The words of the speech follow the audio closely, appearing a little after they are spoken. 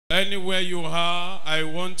Anywhere you are, I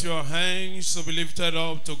want your hands to be lifted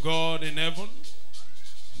up to God in heaven.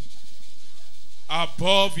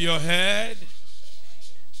 Above your head,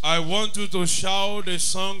 I want you to shout a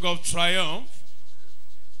song of triumph.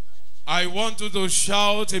 I want you to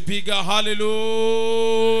shout a bigger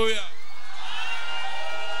hallelujah.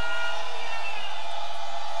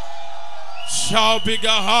 Shout bigger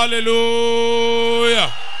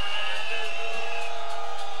hallelujah.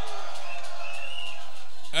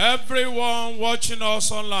 Everyone watching us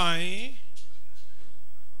online,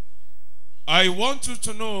 I want you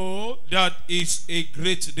to know that it's a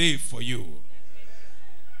great day for you.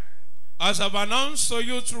 As I've announced to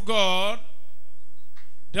you through God,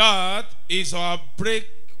 that is our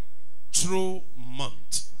breakthrough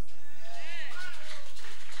month.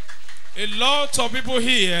 A lot of people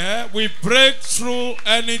here will break through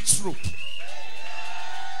any troop.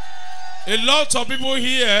 A lot of people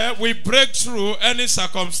here will break through any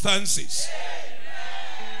circumstances.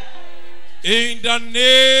 In the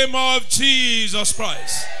name of Jesus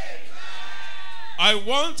Christ. I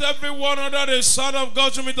want everyone under the sound of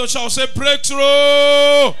God to me to shout, say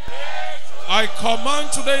breakthrough. I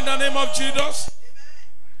command today in the name of Jesus.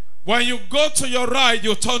 When you go to your right,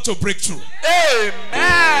 you turn to breakthrough.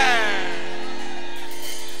 Amen.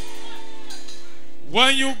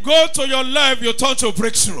 When you go to your left, you turn to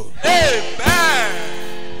breakthrough. Amen.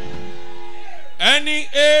 Any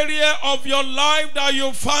area of your life that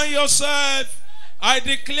you find yourself, I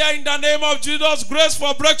declare in the name of Jesus, grace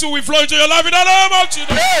for breakthrough will flow into your life in the name of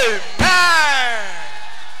Jesus. Amen.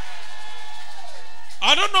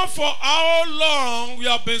 I don't know for how long we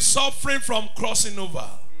have been suffering from crossing over.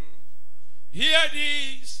 Here it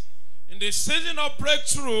is. In the season of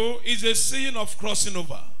breakthrough is a season of crossing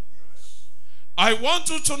over. I want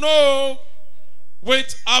you to know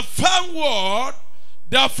with a firm word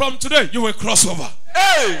that from today you will cross over.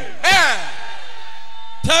 Amen.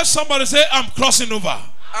 Tell somebody, say, I'm crossing over.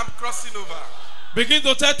 I'm crossing over. Begin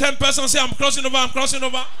to tell 10 persons, say, I'm crossing over, I'm crossing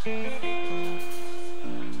over.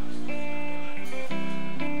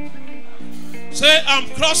 Say, I'm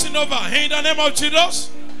crossing over in the name of Jesus.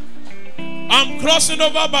 I'm crossing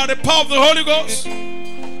over by the power of the Holy Ghost.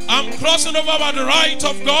 I'm crossing over by the right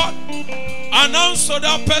of God. Announce to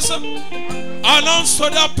that person. Announce to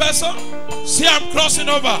that person. Say, I'm crossing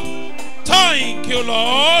over. Thank you,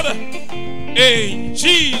 Lord. In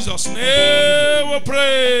Jesus' name we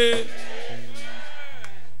pray.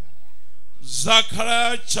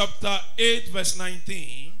 Zechariah chapter 8 verse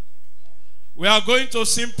 19. We are going to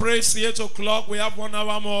sing praise 8 o'clock. We have 1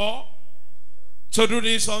 hour more to do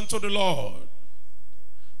this unto the Lord.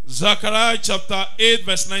 Zechariah chapter 8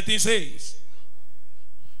 verse 19 says,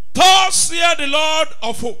 thus saith the Lord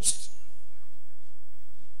of hosts,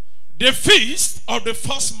 the feast of the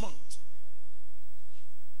first month,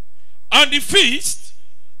 and the feast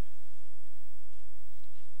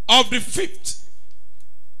of the 5th,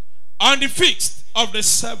 and the feast of the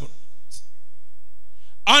 7th,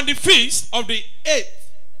 and the feast of the 8th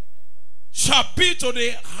shall be to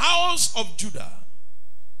the house of Judah,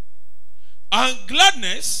 and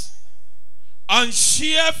gladness and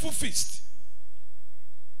cheerful feast.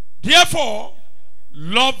 Therefore,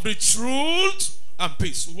 love the truth and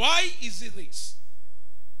peace. Why is it this?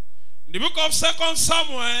 In the book of 2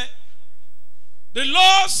 Samuel, the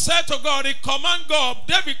Lord said to God, he commanded God,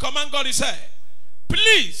 David commanded God, he said,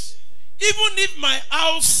 please, even if my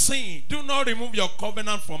house sin, do not remove your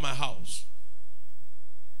covenant from my house.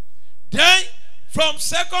 Then, from 2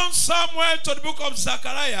 Samuel to the book of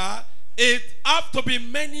Zechariah, it have to be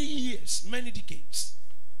many years, many decades.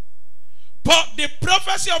 But the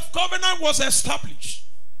prophecy of covenant was established,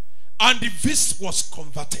 and the feast was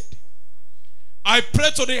converted. I pray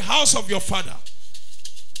to the house of your father.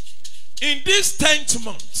 In this 10th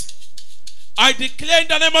month, I declare in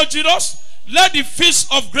the name of Jesus, let the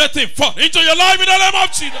feast of great things fall into your life in the name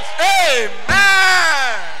of Jesus.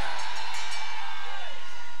 Amen.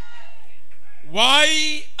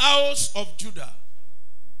 Why house of Judah?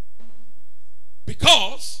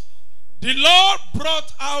 Because the Lord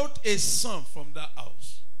brought out a son from that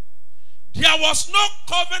house. There was no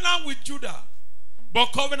covenant with Judah,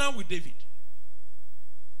 but covenant with David.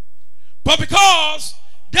 But because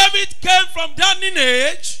David came from that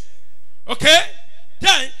lineage, okay,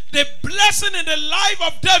 then the blessing in the life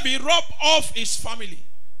of David rubbed off his family.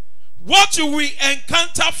 What you will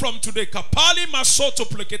encounter from today, Kapali Masoto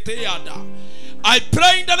Pleketeyada. I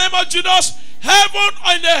pray in the name of Jesus, heaven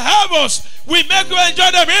and the heavens, we make you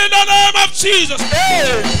enjoy them in the name of Jesus.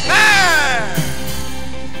 Amen.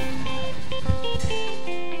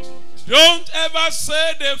 Don't ever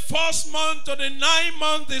say the first month to the 9th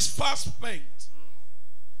month is fast spent.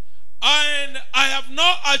 and I have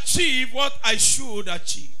not achieved what I should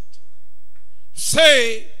achieve.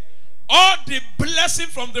 Say, all the blessing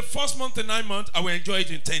from the first month to 9 months, I will enjoy it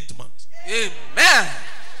in 10th month. Amen.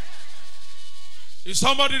 Is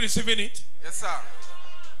somebody receiving it? Yes, sir.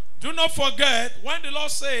 Do not forget, when the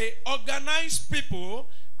Lord say, organize people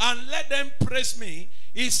and let them praise me,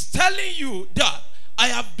 He's telling you that I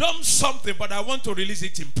have done something, but I want to release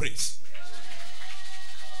it in praise.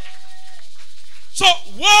 So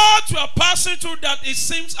what you are passing through that it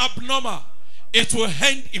seems abnormal, it will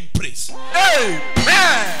end in praise. Amen.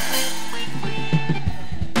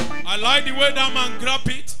 I like the way that man grab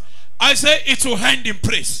it. I say it will end in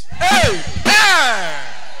praise. Amen.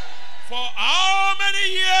 For how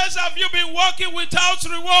many years have you been working without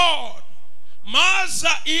reward? Maza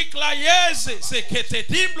iklayeze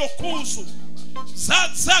seketetim lokuzu.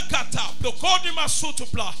 Zazakata blokodi masutu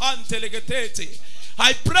plahante legetete.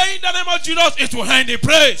 I pray in the name of Jesus, it will end in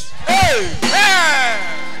praise. Amen.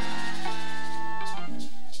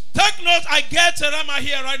 Take note, I get a rama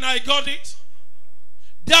here right now. I got it.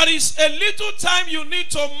 There is a little time you need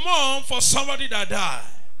to mourn for somebody that died.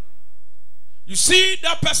 You see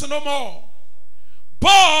that person no more.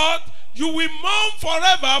 But you will mourn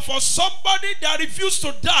forever for somebody that refused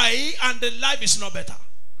to die and the life is not better.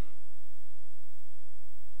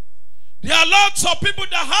 There are lots of people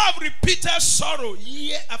that have repeated sorrow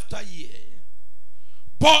year after year.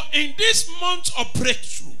 But in this month of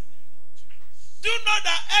breakthrough, do you know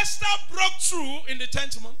that Esther broke through in the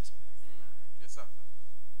 10th month? Yes, sir.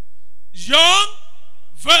 Young,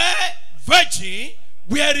 virgin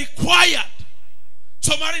were required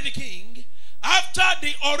to marry the king after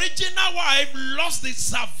the original wife lost the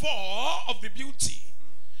savor of the beauty.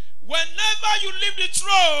 Whenever you leave the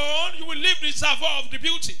throne, you will leave the savor of the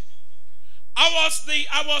beauty. I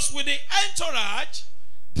was with the entourage,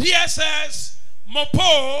 DSS,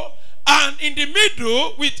 Mopo, and in the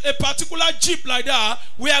middle with a particular jeep like that,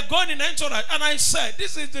 we are going in entourage. And I said,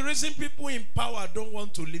 this is the reason people in power don't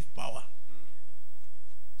want to leave power.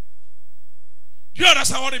 Do you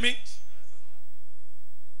understand what it means?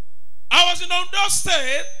 I was in Ondo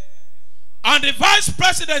State, and the vice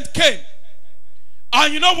president came.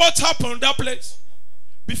 And you know what happened in that place?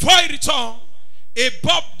 Before he returned, a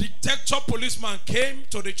Bob detector policeman came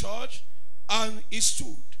to the church and he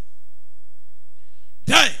stood.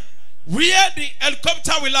 Then, where the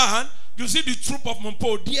helicopter will land, you see the troop of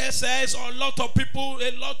Mompo, DSS, a lot of people,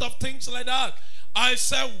 a lot of things like that. I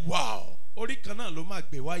said, wow.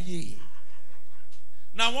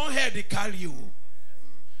 Now, one head they carry you.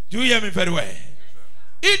 Do you hear me very well?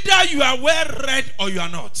 Either you are well read or you are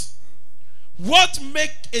not. What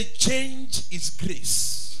make a change is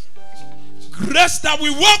grace. Grace that we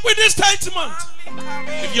walk with this 10th month.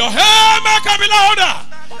 If your hair can be louder,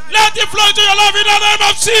 let it flow into your life in the name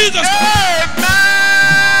of Jesus.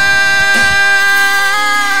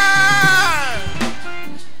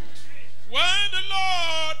 Amen. When the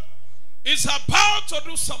Lord is about to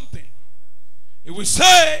do something, He will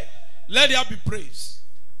say, let there be praise.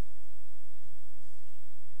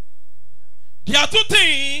 There are two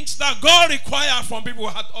things that God requires from people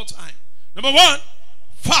at all time. Number one,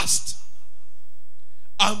 fast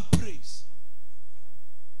and praise.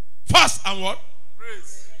 Fast and what?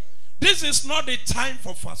 Praise. This is not a time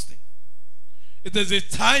for fasting. It is a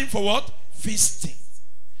time for what? Feasting.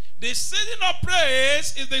 The season of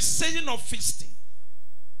praise is the season of feasting.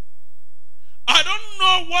 I don't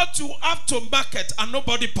know what you have to market and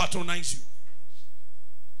nobody patronize you.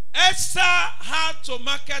 Esther had to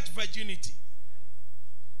market virginity.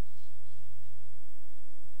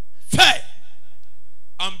 Fair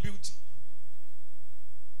and beauty.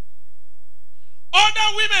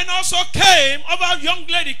 Other women also came, other young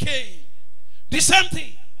lady came. The same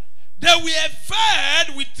thing. They were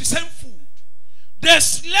fed with the same food. They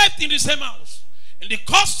slept in the same house. In the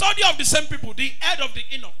custody of the same people, the head of the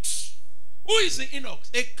eunuchs. Who is the eunuch?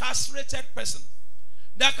 A castrated person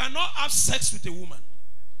that cannot have sex with a woman.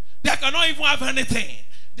 They cannot even have anything.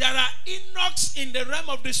 There are eunuchs in the realm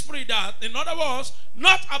of the spirit that, in other words,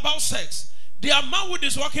 not about sex. Their manhood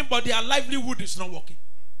is working, but their livelihood is not working.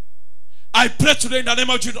 I pray today in the name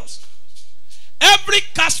of Jesus. Every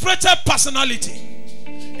castrated personality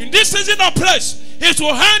in this season of praise, it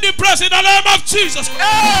will hand in praise in the name of Jesus.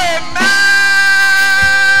 Amen.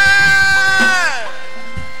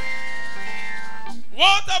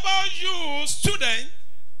 What about you, student,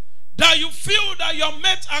 that you feel that your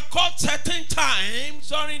mates are called certain times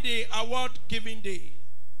during the award giving day,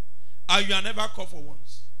 and you are never called for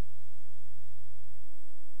once?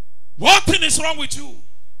 What thing is wrong with you?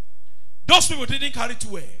 Those people didn't carry to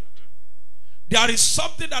word. There is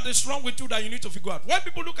something that is wrong with you that you need to figure out. When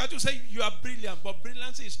people look at you, say you are brilliant, but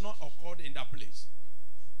brilliance is not occurred in that place.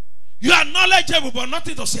 You are knowledgeable, but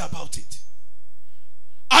nothing to say about it.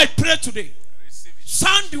 I pray today,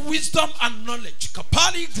 sound wisdom and knowledge,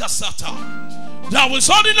 kapali gasata, that will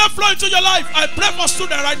suddenly flow into your life. I pray for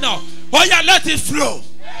students right now. Oh yeah, let it flow.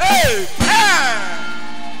 Amen.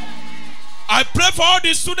 I pray for all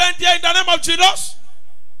the students here in the name of Jesus.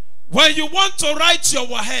 When you want to write your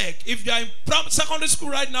WAHEC, if you are in secondary school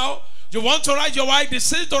right now, you want to write your WAHEC, the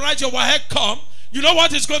season to write your WAHEC come, you know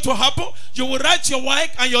what is going to happen? You will write your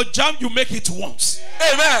WAHEC and your JAM, you make it once.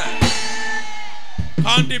 Amen.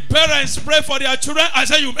 And the parents pray for their children. I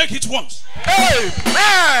say you make it once.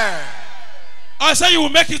 Amen. I say you will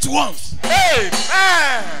make it once. Amen.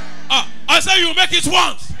 I say you will make it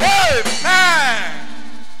once. Amen.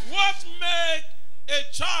 What make a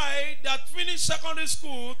child that finished secondary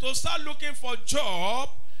school to start looking for a job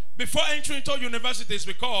before entering into university is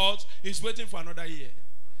because he's waiting for another year.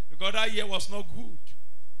 Because that year was not good.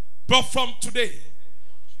 But from today,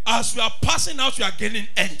 as you are passing out, you are gaining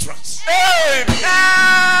entrance. Amen.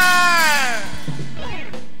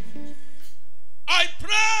 I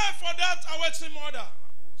pray for that awaiting mother.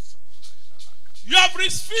 You have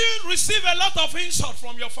received a lot of insult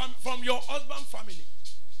from your husband family.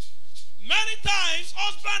 Many times,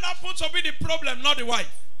 husband happens to be the problem, not the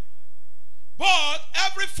wife. But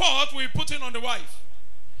every fault we put in on the wife.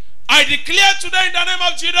 I declare today in the name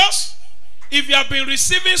of Jesus, if you have been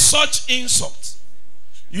receiving such insult,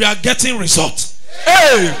 you are getting results.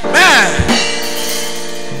 Amen.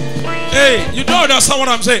 Hey, you don't understand what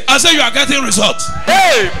I'm saying. I say you are getting results.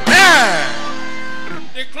 Amen.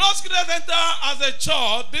 The Cross Grace Center as a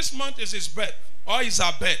church, this month is his birth, or is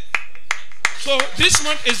her birth. So this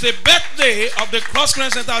month is the birthday of the Cross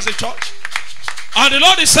Grace Center as a church. And the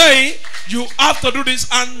Lord is saying, you have to do this.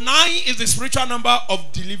 And 9 is the spiritual number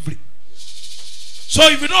of delivery. So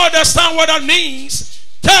if you don't understand what that means,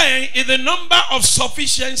 10 is the number of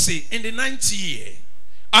sufficiency in the 9th year.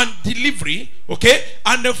 And delivery, okay?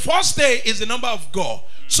 And the first day is the number of God.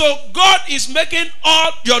 So God is making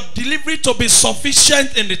all your delivery to be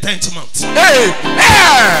sufficient in the 10th month. Amen.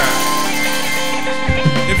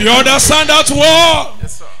 If you understand that word,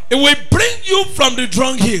 Yes, sir. it will bring you from the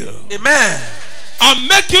dunghill Amen. and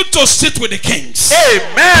make you to sit with the kings.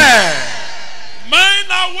 Amen. Men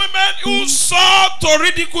and women who sought to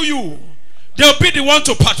ridicule you, they'll be the one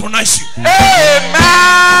to patronize you. Amen.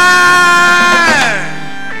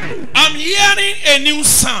 I'm hearing a new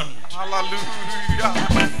sound. Hallelujah.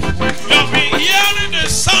 You've been hearing the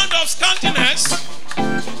sound of scantiness.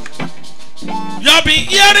 You've been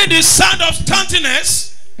hearing the sound of scantiness.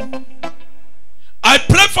 I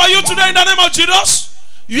pray for you today in the name of Jesus.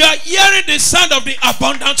 You are hearing the sound of the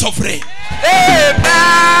abundance of rain. Amen.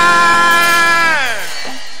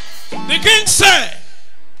 The king said,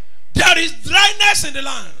 there is dryness in the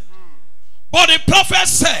land. But the prophet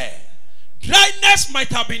said, dryness might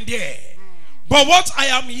have been there. But what I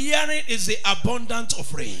am hearing is the abundance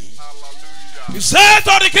of rain. Hallelujah. He said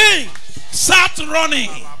to the king, start running.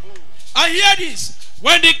 I hear this.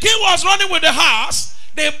 When the king was running with the horse,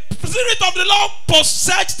 the spirit of the Lord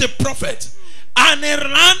possessed the prophet. And he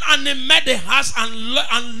ran and he met the horse and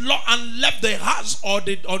left the horse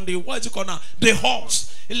the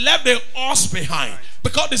horse. He left the horse behind.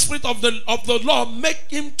 Because the spirit of the Lord make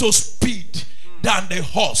him to speed than the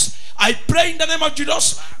horse. I pray in the name of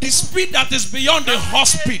Jesus, the speed that is beyond the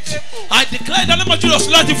horse speed. I declare in the name of Jesus,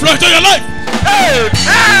 let it flow into your life.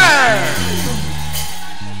 Amen.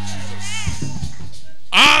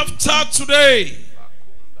 After today,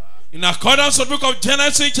 in accordance with the book of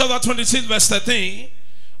Genesis chapter 26 verse 13,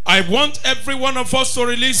 I want every one of us to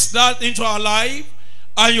release that into our life.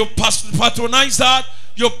 And you patronize that,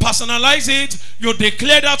 you personalize it, you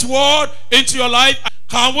declare that word into your life.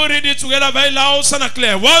 Can we read it together very loud and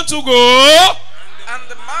clear? 1, 2, go. And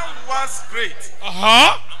the man was great.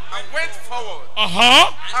 And went forward.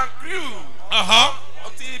 And grew.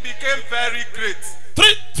 Until he became very great.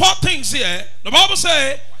 3, 4 things here. The Bible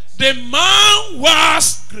says the man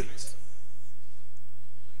was great.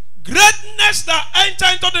 Greatness that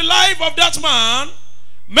entered into the life of that man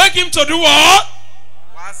make him to do what?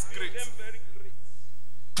 Was great.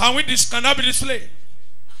 Can that be displayed?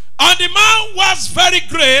 And the man was very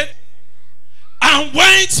great and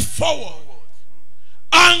went forward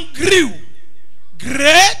and grew.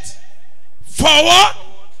 Great, forward,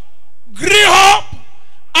 grew up,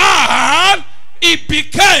 and it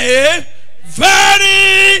became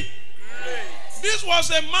very great. This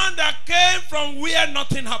was a man that came from where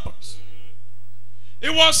nothing happens. It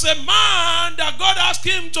was a man that God asked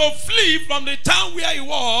him to flee from the town where he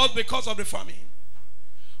was because of the famine.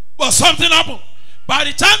 But something happened. By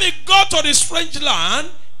the time he got to the strange land,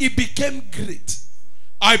 he became great.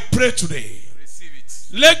 I pray today, Receive it.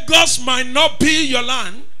 Lagos might not be your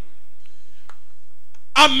land.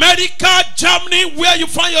 America, Germany, where you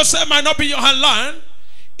find yourself might not be your land.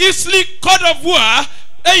 Italy, Cote d'Ivoire,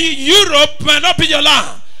 Europe might not be your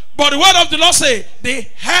land. But the word of the Lord says, the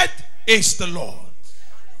head is the Lord,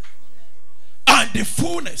 and the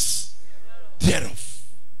fullness thereof.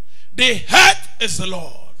 The head is the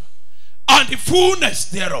Lord, and the fullness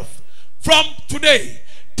thereof. From today,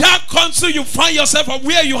 that country you find yourself or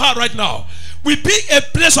where you are right now will be a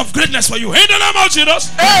place of greatness for you. In the name of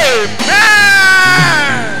Jesus. Amen.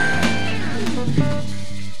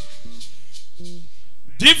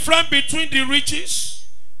 Difference between the riches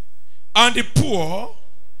and the poor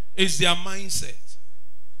is their mindset.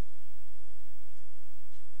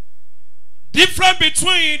 Difference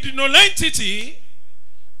between the nonentity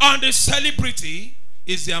and the celebrity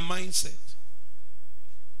is their mindset.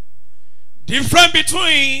 Difference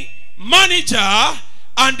between manager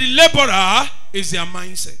and the laborer is their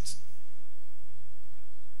mindset.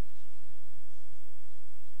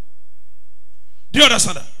 Do you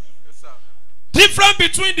understand that? Yes, sir. Difference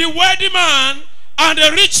between the wealthy man and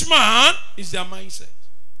the rich man is their mindset.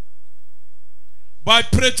 But I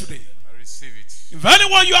pray today, I receive it. if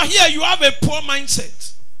anyone you are here, you have a poor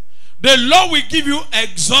mindset, the Lord will give you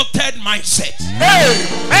exalted mindset.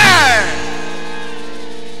 Amen.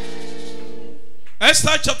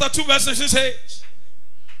 Esther chapter 2 verse 6 says,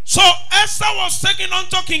 so Esther was taken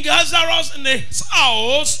unto King Ahasuerus in his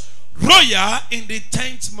house royal in the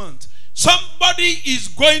 10th month. Somebody is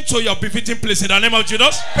going to your befitting place in the name of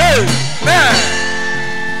Jesus. Amen.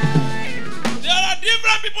 There are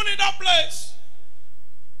different people in that place.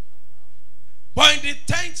 But in the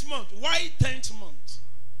 10th month, why 10th month?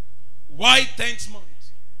 Why 10th month?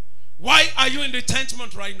 Why are you in the 10th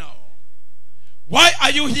month right now? Why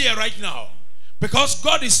are you here right now? Because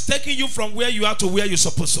God is taking you from where you are to where you're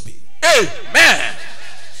supposed to be. Amen.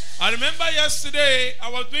 I remember yesterday I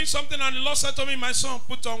was doing something and the Lord said to me, my son,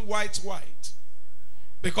 put on white.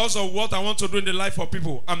 Because of what I want to do in the life of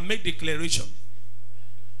people and make declaration.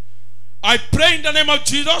 I pray in the name of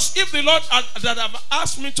Jesus, if the Lord that have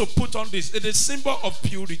asked me to put on this, it is a symbol of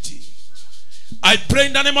purity. I pray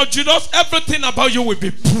in the name of Jesus, everything about you will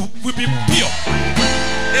be pure.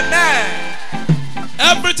 Amen.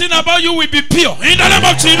 Everything about you will be pure. In the name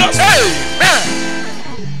of Jesus. Amen.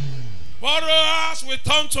 Borrowers will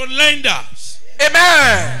turn to lenders.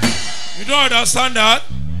 Amen. You don't understand that?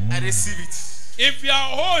 I receive it. If you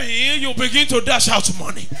are owing, you begin to dash out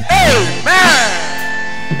money.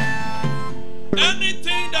 Amen.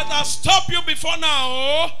 Anything that has stopped you before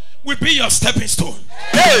now will be your stepping stone.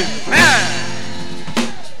 Amen.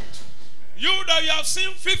 You that you have seen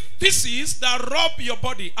pieces that rob your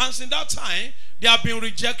body, and since that time there have been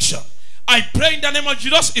rejection. I pray in the name of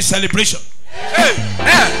Jesus, is celebration.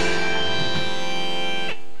 Amen.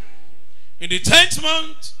 In the 10th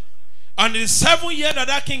month and in the 7th year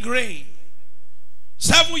that king reigned,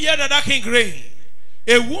 7 years that king reigned,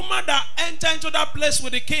 a woman that entered into that place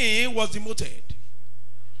with the king was demoted.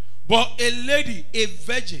 But a lady, a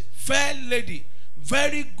virgin, fair lady,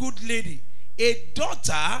 very good lady, a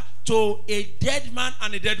daughter to a dead man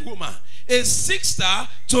and a dead woman, a sister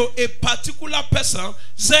to a particular person,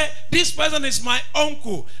 say, this person is my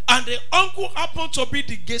uncle. And the uncle happened to be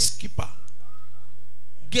the gatekeeper.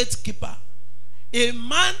 Gatekeeper. A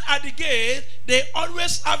man at the gate, they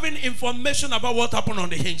always having information about what happened on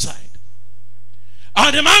the inside.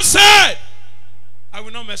 And the man said, I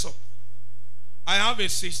will not mess up. I have a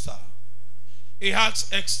sister. He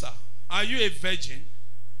asked Esther, are you a virgin?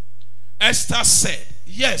 Esther said,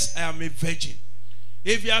 yes, I am a virgin.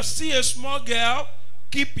 If you are still a small girl,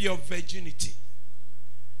 keep your virginity.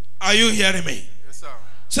 Are you hearing me? Yes, sir.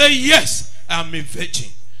 Say, yes, I am a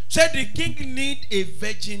virgin. Say, the king need a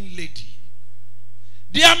virgin lady.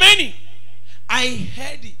 There are many. I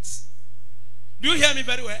heard it. Do you hear me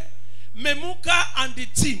very well? Memuka and the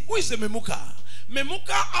team. Who is the Memuka?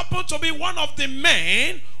 Memuka happened to be one of the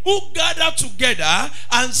men who gathered together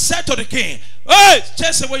and said to the king, hey,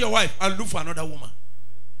 chase away your wife and look for another woman.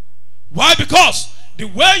 Why? Because the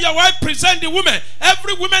way your wife presents the woman,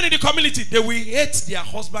 every woman in the community, they will hate their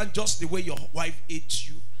husband just the way your wife hates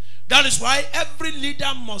you. That is why every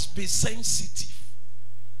leader must be sensitive.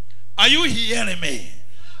 Are you hearing me?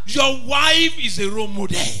 Your wife is a role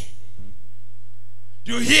model.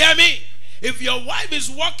 Do you hear me? If your wife is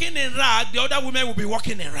walking in rag, the other women will be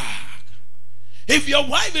walking in rag. If your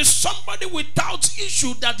wife is somebody without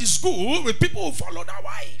issue that is good, with people who follow that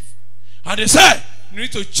wife, and they say, you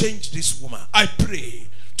need to change this woman. I pray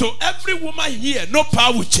to every woman here, no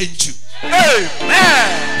power will change you. Amen.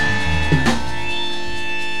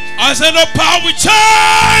 I said no power will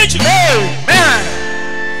change you. Amen.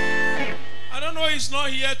 I don't know, he's not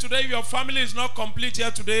here today. Your family is not complete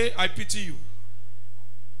here today. I pity you.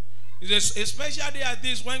 It's a special day like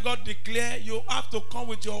this when God declares you have to come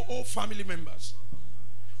with your whole family members.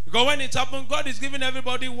 Because when it happens, God is giving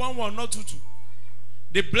everybody one, not two.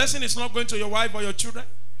 The blessing is not going to your wife or your children.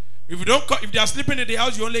 If they are sleeping in the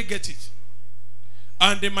house, you only get it.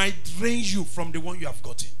 And they might drain you from the one you have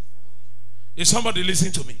gotten. Is somebody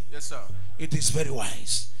listening to me? Yes, sir. It is very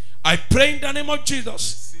wise. I pray in the name of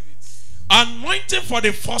Jesus. Anointing for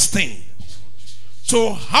the first thing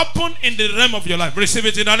to happen in the realm of your life. Receive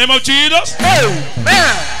it in the name of Jesus.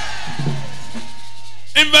 Amen.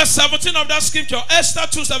 In verse 17 of that scripture, Esther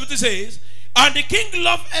 2:17 says, and the king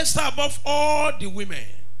loved Esther above all the women,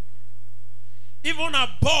 even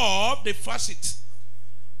above the facet,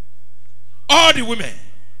 all the women.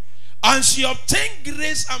 And she obtained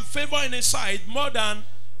grace and favor in his sight more than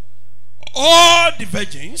all the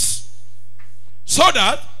virgins, so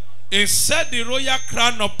that he set the royal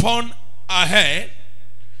crown upon her head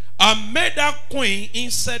and made her queen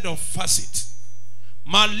instead of facet.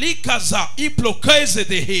 Malikaza iplokeze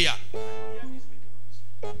de here.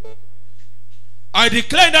 I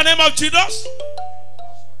declare in the name of Jesus,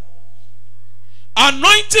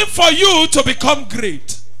 anointing for you to become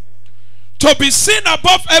great, to be seen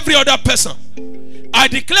above every other person. I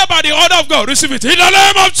declare by the order of God, receive it in the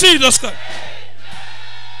name of Jesus Christ.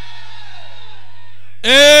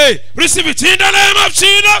 Hey, receive it in the name of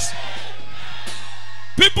Jesus.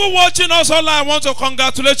 People watching us online, I want to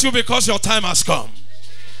congratulate you because your time has come.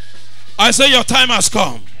 I say your time has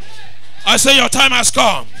come. I say your time has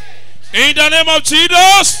come. In the name of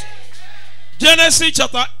Jesus. Genesis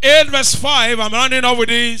chapter 8 verse 5. I'm running off with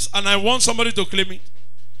this and I want somebody to claim it.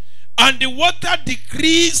 And the water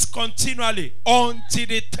decreased continually until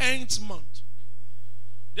the 10th month.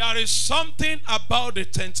 There is something about the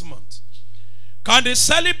 10th month. Can the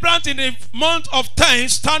celebrant in the month of 10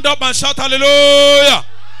 stand up and shout hallelujah?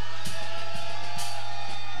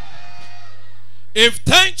 If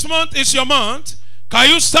 10th month is your month, can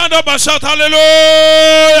you stand up and shout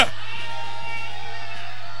hallelujah?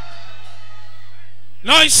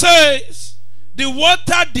 Now it says the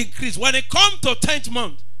water decreased. When it comes to 10th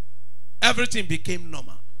month, everything became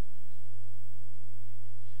normal.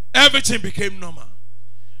 Everything became normal.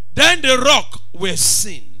 Then the rock was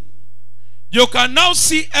seen. You can now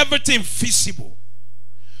see everything visible.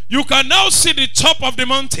 You can now see the top of the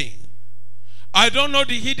mountain. I don't know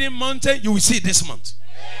the hidden mountain. You will see this month.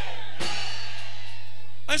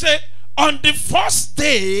 I say, on the first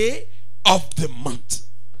day of the month,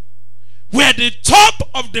 where the top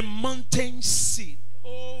of the mountain seen.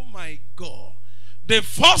 Oh my God. The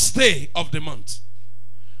first day of the month.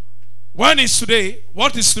 When is today?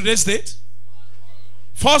 What is today's date?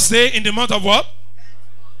 First day in the month of what?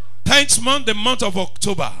 10th month, the month of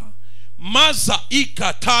October. Maza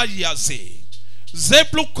ikatayaze.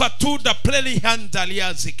 Zeblukatu da pleli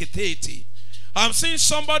handalia zikiteti. I'm seeing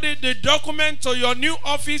somebody, the document to your new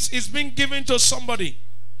office is being given to somebody,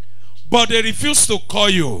 but they refuse to call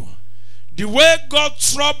you. The way God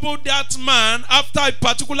troubled that man after a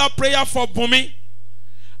particular prayer for Bumi,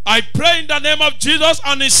 I pray in the name of Jesus,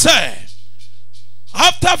 and he said,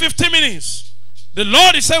 after 15 minutes, the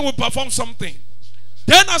Lord is saying we'll perform something.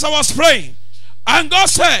 Then as I was praying, and God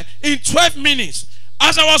said in 12 minutes,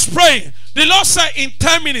 as I was praying, the Lord said in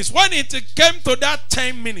 10 minutes. When it came to that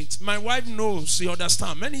 10 minutes, my wife knows, she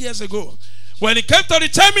understands, many years ago, when it came to the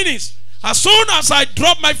 10 minutes, as soon as I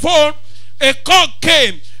dropped my phone, a call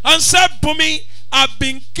came and said, Bumi, I've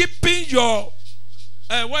been keeping your,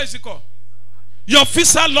 what is it called? Your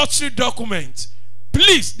visa lottery document.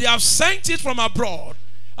 Please, they have sent it from abroad.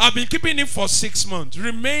 I've been keeping it for 6 months.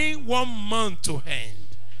 Remain 1 month to hand.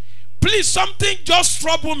 Please, something just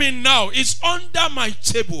trouble me now. It's under my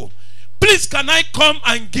table. Please, can I come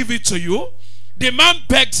and give it to you? The man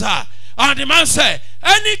begs her. And the man said,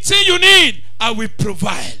 anything you need, I will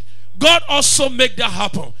provide. God also make that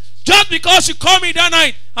happen. Just because you called me that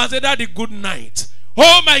night and said, Daddy, good night.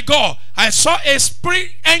 Oh my God. I saw a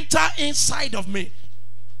spirit enter inside of me.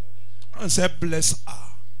 And said, bless her.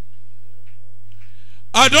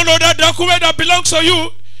 I don't know that document that belongs to you.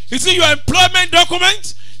 Is it your employment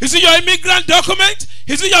document? Is it your immigrant document?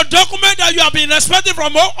 Is it your document that you have been expecting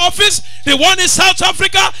from office? The one in South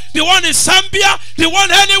Africa, the one in Zambia, the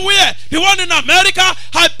one anywhere, the one in America.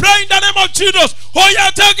 I pray in the name of Jesus. Oh,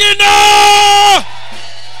 you're taking now.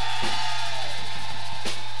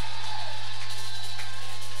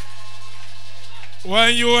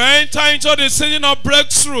 When you enter into the season of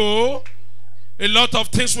breakthrough, a lot of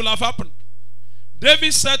things will have happened.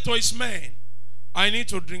 David said to his men, I need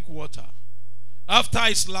to drink water. After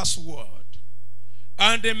his last word.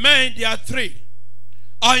 And the men, there are 3.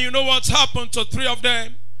 And you know what's happened to 3 of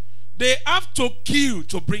them? They have to kill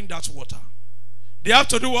to bring that water. They have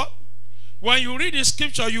to do what? When you read the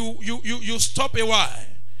scripture, you stop a while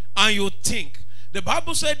and you think. The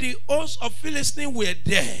Bible said the hosts of Philistine were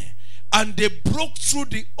there. And they broke through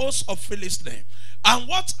the hosts of Philistine. And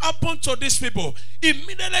what happened to these people?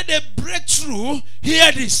 Immediately they break through.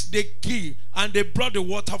 Hear this. They kill. And they brought the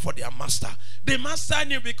water for their master. The master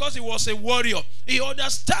knew because he was a warrior. He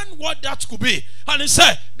understand what that could be. And he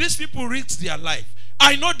said, these people risked their life.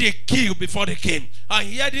 I know they killed before they came. And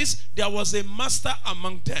hear this. There was a master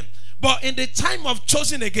among them. But in the time of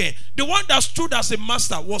choosing again, the one that stood as a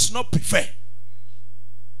master was not preferred.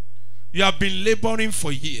 You have been laboring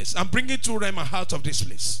for years. I'm bringing 2 rhema out of this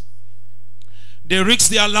place. They risked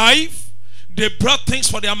their life. They brought things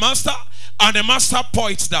for their master. And the master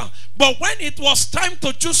poured it down. But when it was time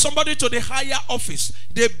to choose somebody to the higher office,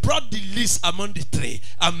 they brought the least among the 3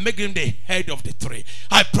 and made him the head of the 3.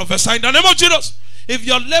 I prophesy in the name of Jesus. If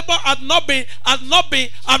your labor had not been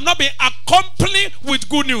accompanied with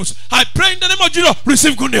good news, I pray in the name of Jesus,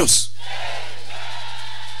 receive good news.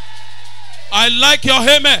 I like your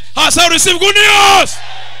amen. I say receive good news.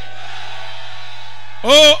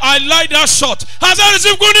 Oh, I like that shot. I say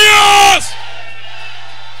receive good news.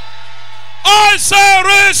 I say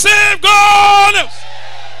receive good news.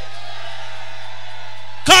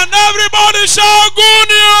 Can everybody shout good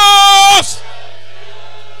news?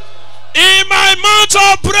 In my month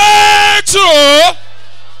of breakthrough,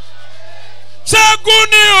 say good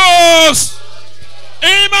news.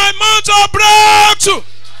 In my month of breakthrough,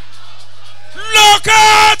 look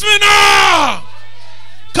at me now.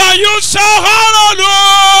 Can you shout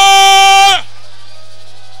hallelujah?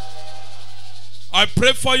 I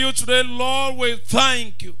pray for you today, Lord. We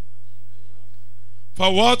thank you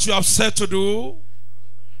for what you have said to do.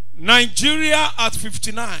 Nigeria at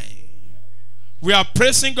 59. We are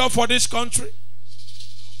praising God for this country,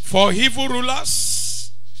 for evil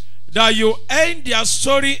rulers, that you end their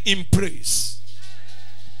story in praise.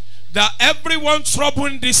 That everyone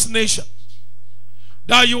troubling this nation,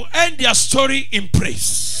 that you end their story in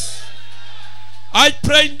praise. I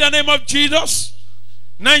pray in the name of Jesus,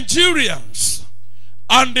 Nigerians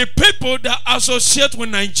and the people that associate with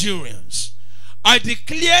Nigerians, I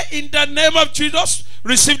declare in the name of Jesus,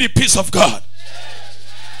 receive the peace of God.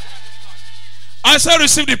 I say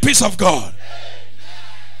receive the peace of God.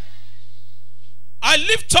 I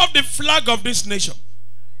lift up the flag of this nation,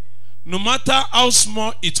 no matter how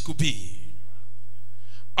small it could be.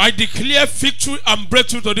 I declare victory and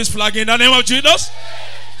breakthrough to this flag in the name of Jesus.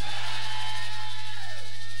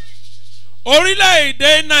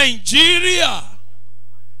 Orílẹ̀-èdè Nàìjíríà,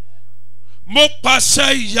 mo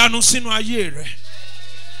pàṣẹ ìyanu sínú ayé rẹ.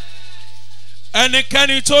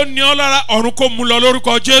 Ẹnikẹ́ni tó ní ọ lára ọ̀run kó mú lọ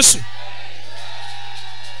lórúkọ Jésù.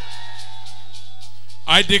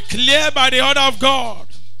 I declare by the order of God,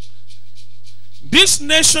 this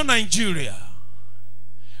nation Nigeria,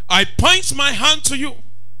 I point my hand to you.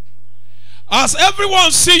 As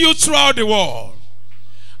everyone see you throughout the world,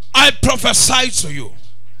 I prophesy to you.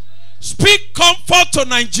 Speak comfort to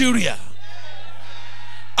Nigeria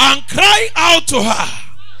and cry out to her,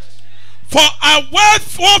 for our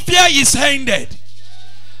warfare is ended.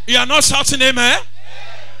 You are not shouting amen?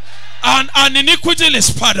 And an iniquity is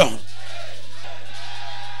pardoned.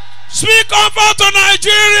 Speak comfort to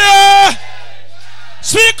Nigeria.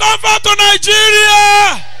 Speak comfort to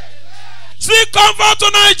Nigeria. Speak comfort to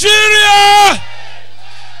Nigeria.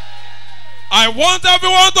 I want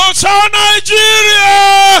everyone to shout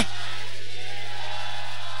Nigeria.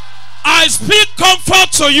 I speak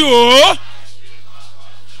comfort to you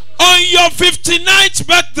on your 59th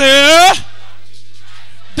birthday,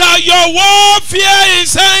 that your warfare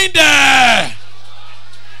is ended.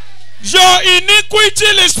 Your iniquity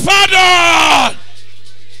is pardoned.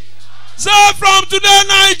 So from today,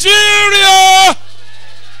 Nigeria,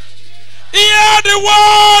 hear the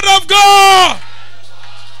word of God.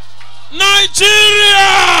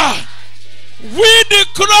 Nigeria, we the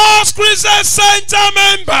Cross Christian Center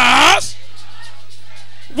members,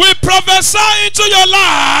 we prophesy into your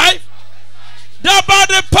life that by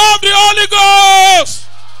the power of the Holy Ghost,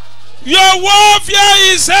 Your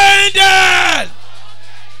warfare is ended.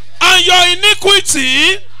 And your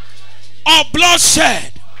iniquity of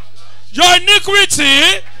bloodshed, your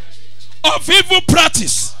iniquity of evil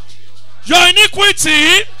practice, your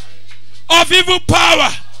iniquity of evil power,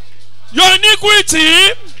 your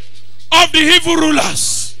iniquity of the evil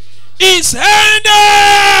rulers is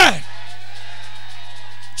ended.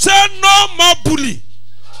 Say no more bully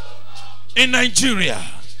in Nigeria.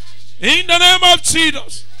 In the name of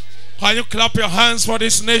Jesus. Can you clap your hands for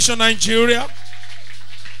this nation, Nigeria?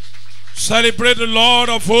 Celebrate the Lord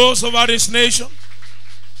of hosts over this nation.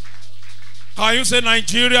 Can you say,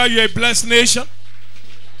 Nigeria, you're a blessed nation?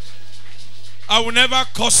 I will never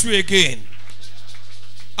curse you again.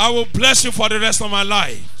 I will bless you for the rest of my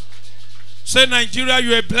life. Say, Nigeria,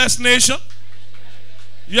 you're a blessed nation.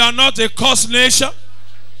 You are not a cursed nation.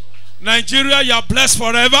 Nigeria, you are blessed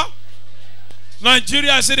forever.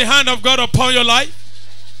 Nigeria, I see the hand of God upon your life.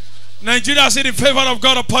 Nigeria, I see the favor of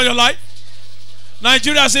God upon your life.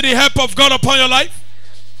 Nigeria, I see the help of God upon your life.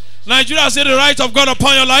 Nigeria, I see the right of God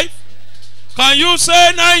upon your life. Can you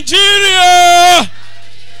say, Nigeria,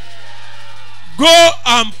 go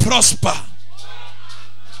and prosper?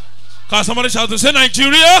 Can somebody shout to say,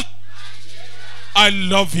 Nigeria, I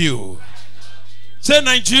love you. Say,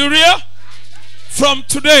 Nigeria, from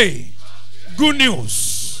today, good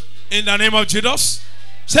news in the name of Jesus.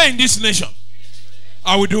 Say, in this nation,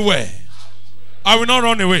 I will do well. I will not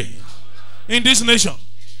run away. In this nation,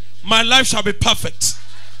 my life shall be perfect.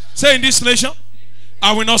 Say, in this nation,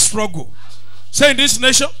 I will not struggle. Say, in this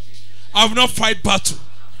nation, I will not fight battle.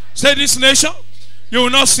 Say, this nation, you will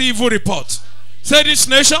not see evil report. Say, this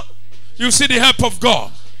nation, you see the help of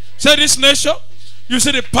God. Say, this nation, you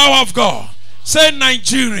see the power of God. Say,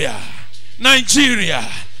 Nigeria, Nigeria,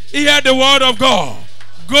 hear the word of God.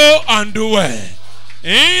 Go and do well.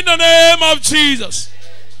 In the name of Jesus.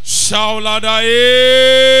 Shout louder,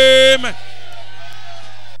 amen.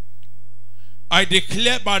 I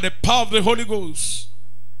declare by the power of the Holy Ghost,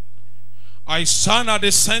 I stand at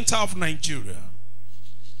the center of Nigeria,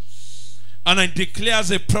 and I declare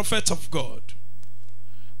as a prophet of God,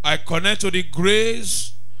 I connect to the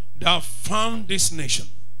grace that found this nation,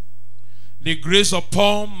 the grace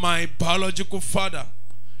upon my biological father,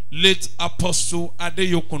 late Apostle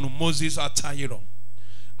Adeleke Moses Atayero.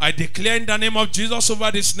 I declare in the name of Jesus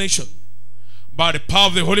over this nation, by the power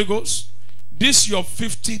of the Holy Ghost, this your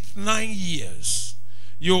 59 years,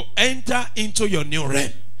 you enter into your new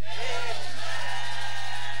realm.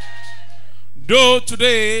 Though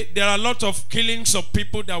today there are a lot of killings of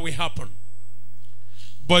people that will happen,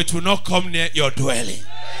 but it will not come near your dwelling.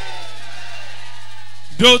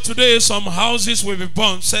 Though today some houses will be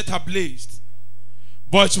burned, set ablaze,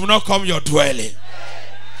 but it will not come your dwelling.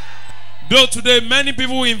 Though today many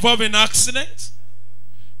people involved in accidents,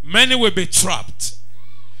 many will be trapped,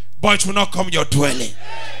 but it will not come your dwelling.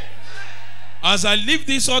 As I leave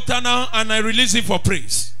this altar now and I release it for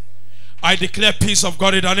praise, I declare peace of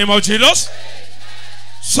God in the name of Jesus.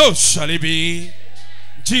 So shall it be.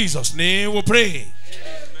 In Jesus' name we pray.